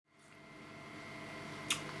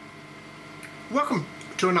Welcome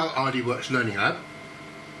to another RDWorks Learning Lab.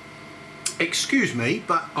 Excuse me,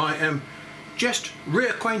 but I am just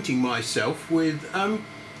reacquainting myself with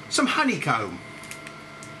some honeycomb.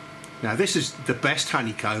 Now this is the best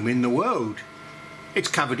honeycomb in the world. It's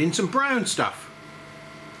covered in some brown stuff.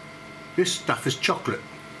 This stuff is chocolate.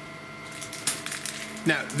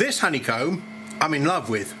 Now this honeycomb I'm in love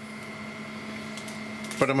with,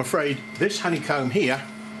 but I'm afraid this honeycomb here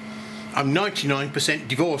I'm 99%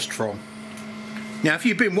 divorced from. Now if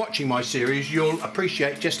you've been watching my series, you'll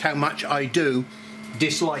appreciate just how much I do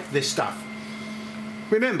dislike this stuff.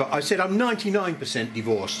 Remember, I said I'm 99%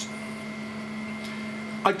 divorced.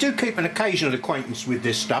 I do keep an occasional acquaintance with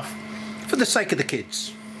this stuff for the sake of the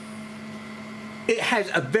kids. It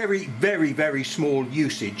has a very small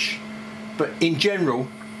usage, but in general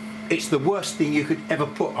it's the worst thing you could ever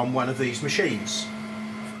put on one of these machines.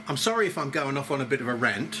 I'm sorry if I'm going off on a bit of a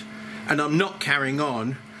rant, and I'm not carrying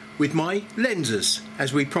on with my lenses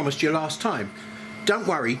as we promised you last time. Don't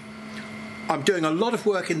worry, I'm doing a lot of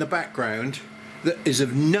work in the background that is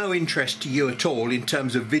of no interest to you at all in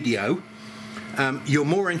terms of video. You're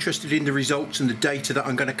more interested in the results and the data that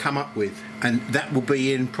I'm going to come up with, and that will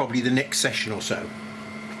be in probably the next session or so.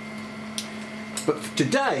 But for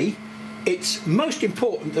today, it's most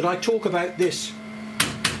important that I talk about this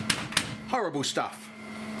horrible stuff.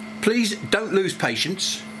 Please don't lose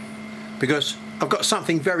patience, because I've got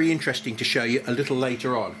something very interesting to show you a little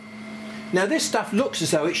later on. Now this stuff looks as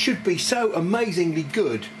though it should be so amazingly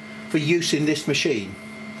good for use in this machine,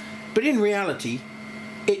 but in reality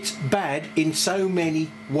it's bad in so many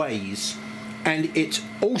ways, and it's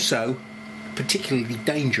also particularly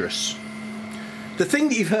dangerous. The thing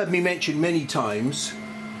that you've heard me mention many times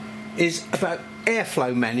is about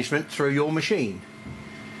airflow management through your machine.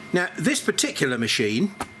 Now this particular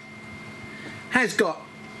machine has got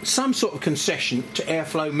some sort of concession to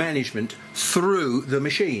airflow management through the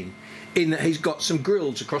machine, in that he's got some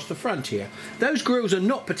grills across the front here. Those grills are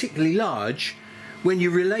not particularly large when you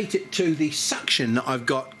relate it to the suction that I've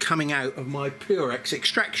got coming out of my Purex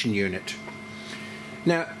extraction unit.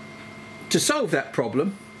 Now to solve that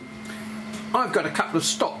problem, I've got a couple of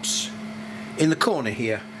stops in the corner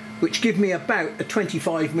here which give me about a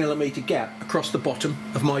 25mm gap across the bottom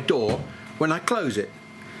of my door when I close it.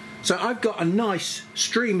 So I've got a nice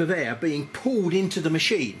stream of air being pulled into the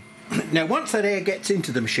machine. Now once that air gets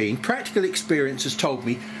into the machine, practical experience has told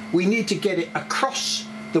me we need to get it across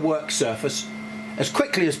the work surface as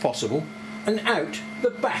quickly as possible and out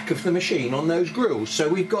the back of the machine on those grills. So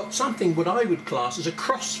we've got something what I would class as a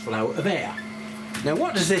cross flow of air. Now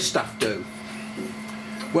what does this stuff do?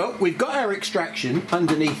 Well, we've got our extraction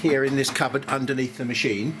underneath here in this cupboard underneath the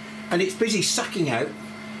machine, and it's busy sucking out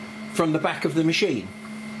from the back of the machine.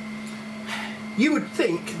 You would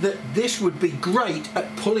think that this would be great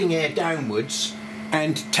at pulling air downwards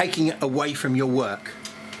and taking it away from your work.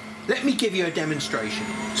 Let me give you a demonstration.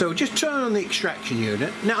 So just turn on the extraction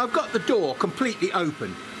unit. Now I've got the door completely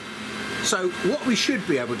open. So what we should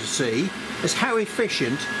be able to see is how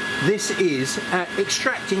efficient this is at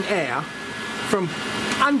extracting air from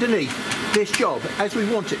underneath this job as we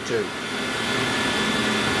want it to.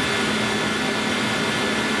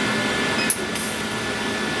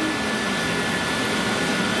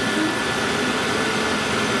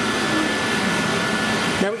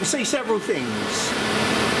 Now we can see several things.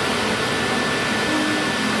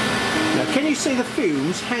 Now can you see the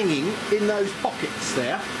fumes hanging in those pockets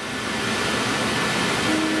there?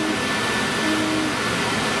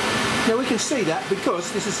 Now we can see that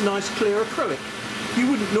because this is nice clear acrylic.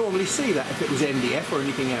 You wouldn't normally see that if it was MDF or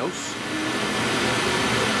anything else.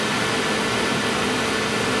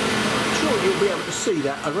 I'm sure you'll be able to see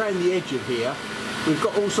that around the edge of here. We've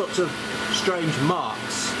got all sorts of strange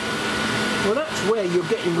marks. Well, that's where you're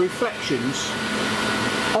getting reflections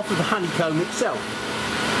off of the honeycomb itself.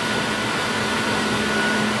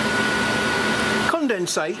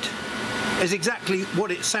 Condensate is exactly what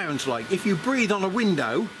it sounds like. If you breathe on a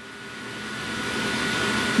window,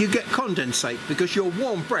 you get condensate because your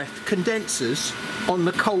warm breath condenses on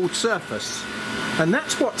the cold surface. And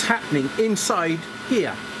that's what's happening inside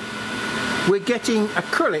here. We're getting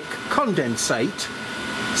acrylic condensate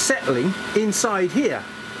settling inside here.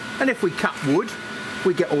 And if we cut wood,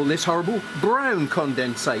 we get all this horrible brown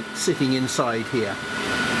condensate sitting inside here.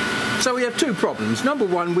 So we have two problems. Number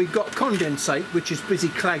one, we've got condensate which is busy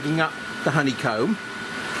clagging up the honeycomb.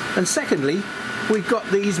 And secondly, we've got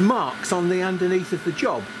these marks on the underneath of the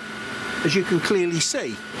job, as you can clearly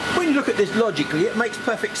see. When you look at this logically, it makes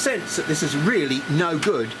perfect sense that this is really no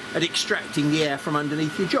good at extracting the air from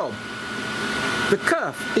underneath your job. The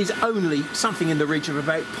kerf is only something in the region of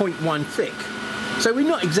about 0.1 thick. So we're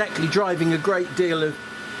not exactly driving a great deal of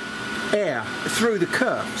air through the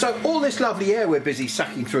curve. So all this lovely air we're busy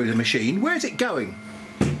sucking through the machine, where's it going?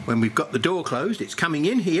 When we've got the door closed, it's coming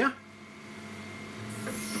in here,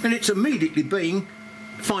 and it's immediately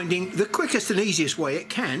finding the quickest and easiest way it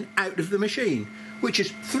can out of the machine, which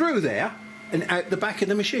is through there and out the back of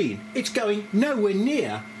the machine. It's going nowhere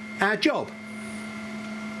near our job.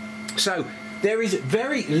 So there is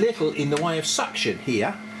very little in the way of suction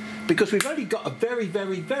here, because we've only got a very,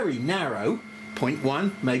 very, very narrow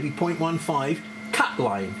 0.1, maybe 0.15 cut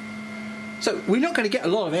line. So we're not going to get a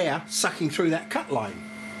lot of air sucking through that cut line.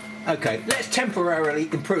 Okay, let's temporarily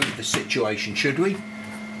improve the situation, should we?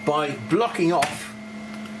 By blocking off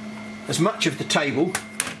as much of the table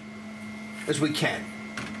as we can.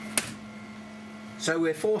 So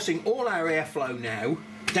we're forcing all our airflow now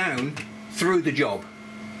down through the job.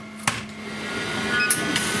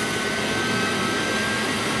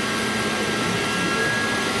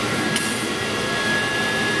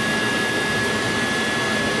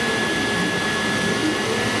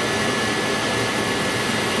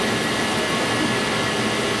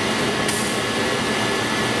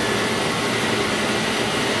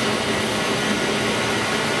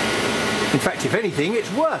 In fact, if anything,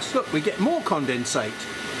 it's worse. Look, we get more condensate.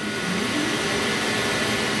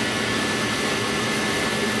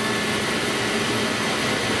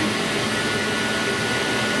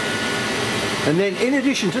 And then in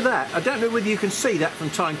addition to that, I don't know whether you can see that from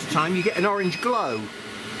time to time, you get an orange glow.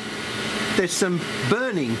 There's some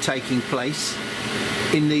burning taking place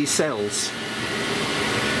in these cells.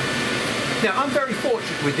 Now, I'm very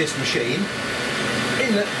fortunate with this machine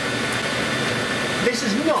in that this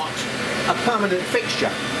is not a permanent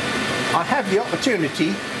fixture. I have the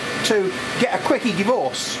opportunity to get a quickie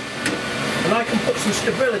divorce, and I can put some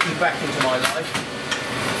stability back into my life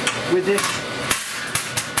with this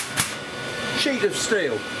sheet of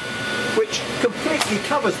steel, which completely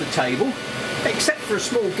covers the table except for a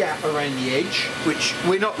small gap around the edge, which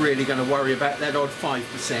we're not really going to worry about, that odd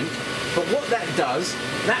 5%. But what that does,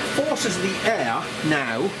 that forces the air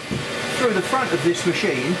now through the front of this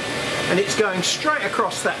machine, and it's going straight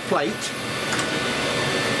across that plate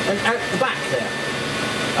and out the back there.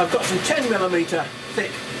 I've got some 10mm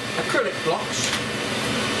thick acrylic blocks.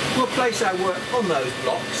 We'll place our work on those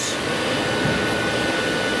blocks.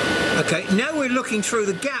 Okay, now we're looking through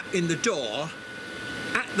the gap in the door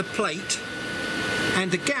at the plate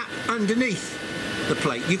and the gap underneath the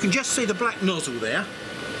plate. You can just see the black nozzle there.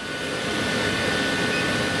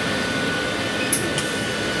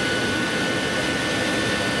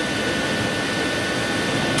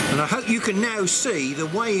 And I hope you can now see the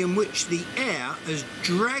way in which the air is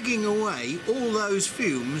dragging away all those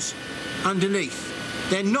fumes underneath.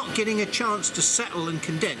 They're not getting a chance to settle and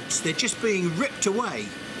condense, they're just being ripped away.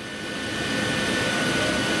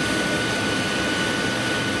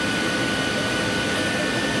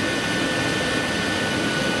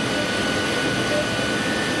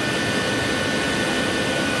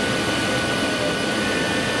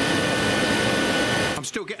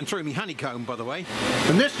 Still getting through my honeycomb, by the way,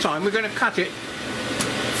 and this time we're going to cut it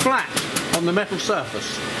flat on the metal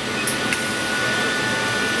surface.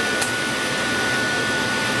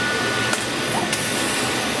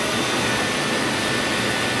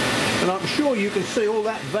 And I'm sure you can see all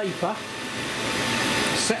that vapour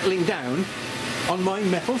settling down on my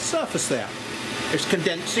metal surface there. It's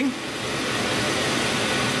condensing,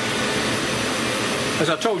 as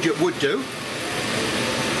I told you it would do.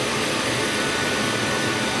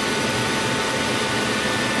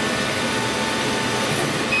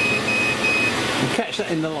 Catch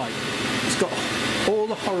that in the light. It's got all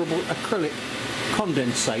the horrible acrylic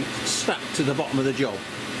condensate stuck to the bottom of the job.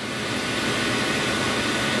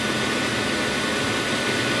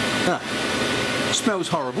 Smells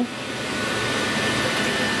horrible.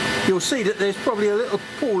 You'll see that there's probably a little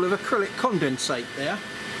pool of acrylic condensate there.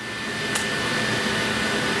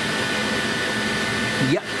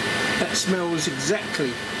 Yep, that smells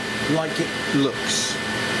exactly like it looks.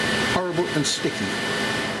 Horrible and sticky.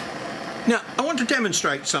 Now, I want to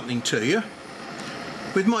demonstrate something to you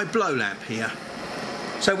with my blow lamp here.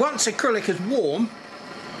 So once acrylic is warm,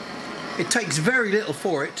 it takes very little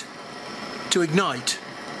for it to ignite.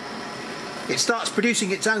 It starts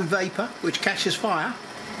producing its own vapour, which catches fire.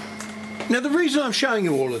 Now, the reason I'm showing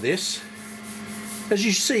you all of this, as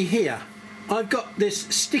you see here, I've got this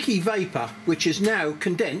sticky vapour which is now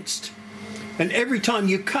condensed, and every time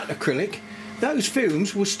you cut acrylic, those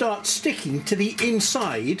fumes will start sticking to the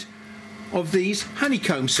inside of these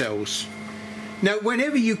honeycomb cells. Now,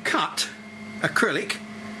 whenever you cut acrylic,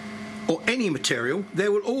 or any material,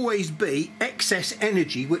 there will always be excess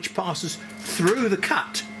energy which passes through the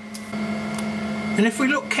cut. And if we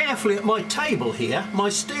look carefully at my table here, my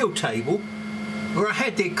steel table, where I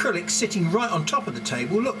had the acrylic sitting right on top of the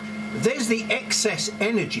table, look, there's the excess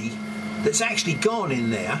energy that's actually gone in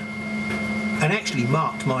there and actually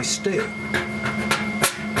marked my steel.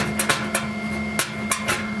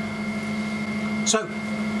 So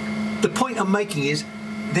the point I'm making is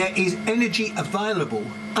there is energy available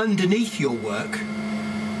underneath your work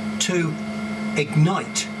to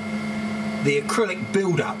ignite the acrylic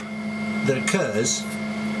build-up that occurs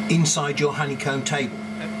inside your honeycomb table.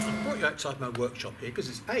 I brought you outside my workshop here because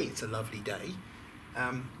it's a lovely day,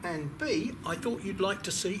 and B, I thought you'd like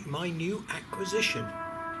to see my new acquisition.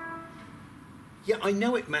 Yeah, I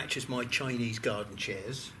know it matches my Chinese garden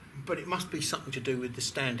chairs, but it must be something to do with the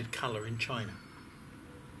standard colour in China.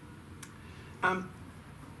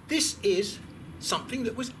 This is something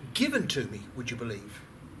that was given to me, would you believe?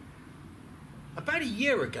 About a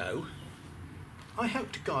year ago, I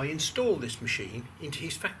helped a guy install this machine into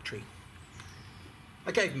his factory.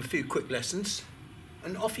 I gave him a few quick lessons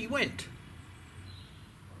and off he went.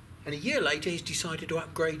 And a year later he's decided to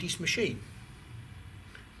upgrade his machine.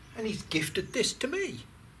 And he's gifted this to me.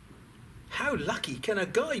 How lucky can a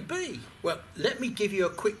guy be? Well, let me give you a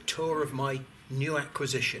quick tour of my new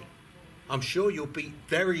acquisition. I'm sure you'll be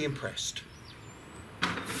very impressed.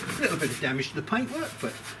 A little bit of damage to the paintwork,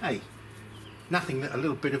 but hey, nothing that a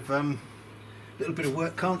little bit of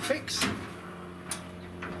work can't fix.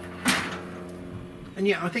 And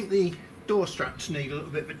yeah, I think the door struts need a little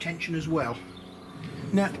bit of attention as well.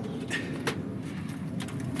 Now,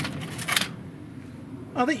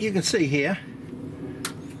 I think you can see here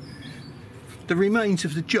the remains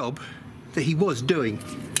of the job that he was doing.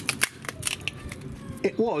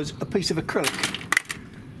 It was a piece of acrylic.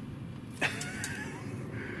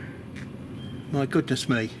 My goodness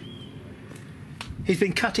me. He's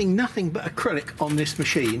been cutting nothing but acrylic on this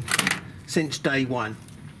machine since day one.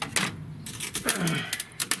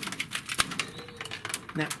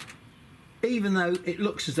 Now, even though it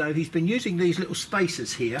looks as though he's been using these little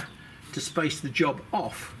spacers here to space the job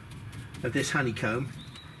off of this honeycomb,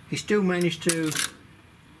 he still managed to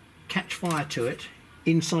catch fire to it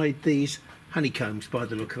inside these honeycombs by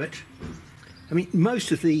the look of it. I mean,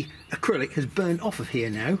 most of the acrylic has burned off of here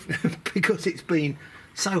now because it's been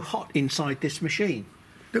so hot inside this machine.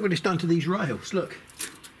 Look what it's done to these rails, look.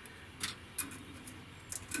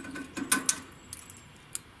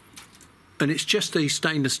 And it's just these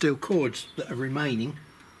stainless steel cords that are remaining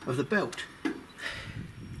of the belt.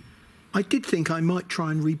 I did think I might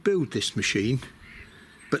try and rebuild this machine,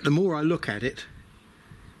 but the more I look at it,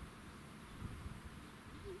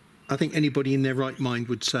 I think anybody in their right mind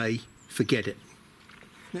would say, forget it.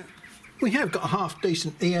 Now, we have got a half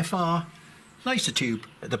decent EFR laser tube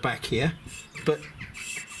at the back here, but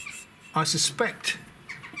I suspect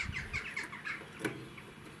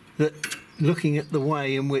that looking at the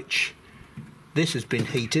way in which this has been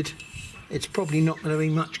heated, it's probably not going to be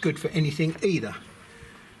much good for anything either.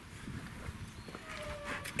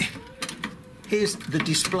 Here's the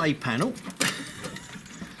display panel.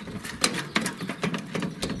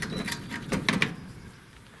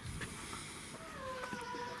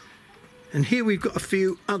 And here we've got a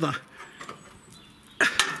few other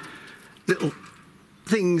little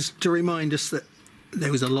things to remind us that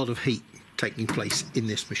there was a lot of heat taking place in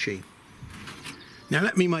this machine. Now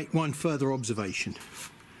let me make one further observation.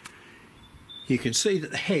 You can see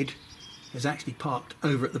that the head is actually parked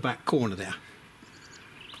over at the back corner there.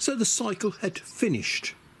 So the cycle had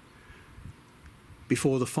finished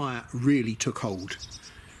before the fire really took hold,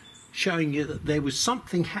 showing you that there was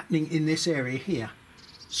something happening in this area here,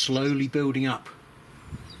 slowly building up.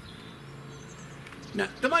 Now,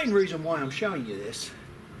 the main reason why I'm showing you this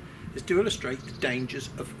is to illustrate the dangers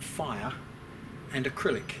of fire and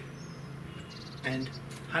acrylic and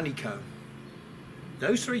honeycomb.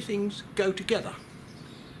 Those three things go together.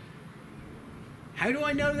 How do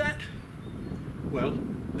I know that? Well,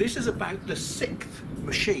 this is about the 6th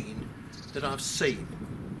machine that I've seen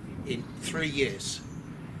in 3 years.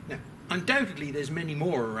 Now, undoubtedly there's many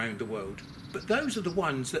more around the world, but those are the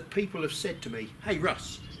ones that people have said to me, hey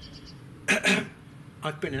Russ,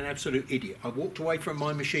 I've been an absolute idiot. I walked away from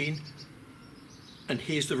my machine and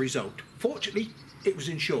here's the result. Fortunately, it was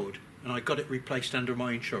insured and I got it replaced under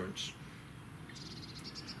my insurance.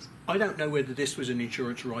 I don't know whether this was an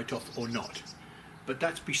insurance write-off or not, but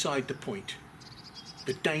that's beside the point.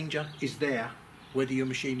 The danger is there whether your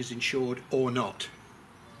machine is insured or not.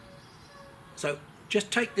 So just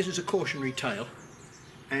take this as a cautionary tale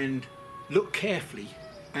and look carefully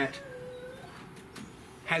at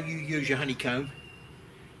how you use your honeycomb.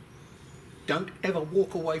 Don't ever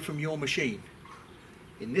walk away from your machine.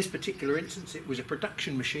 In this particular instance, it was a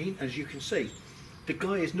production machine, as you can see. The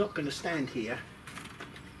guy is not going to stand here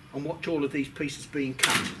and watch all of these pieces being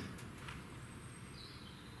cut.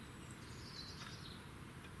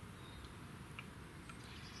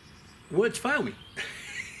 Words fail me.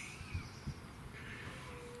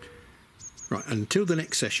 Right, until the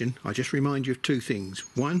next session, I just remind you of two things.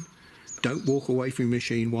 One, don't walk away from your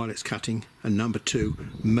machine while it's cutting. And number two,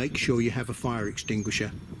 make sure you have a fire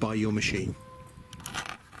extinguisher by your machine.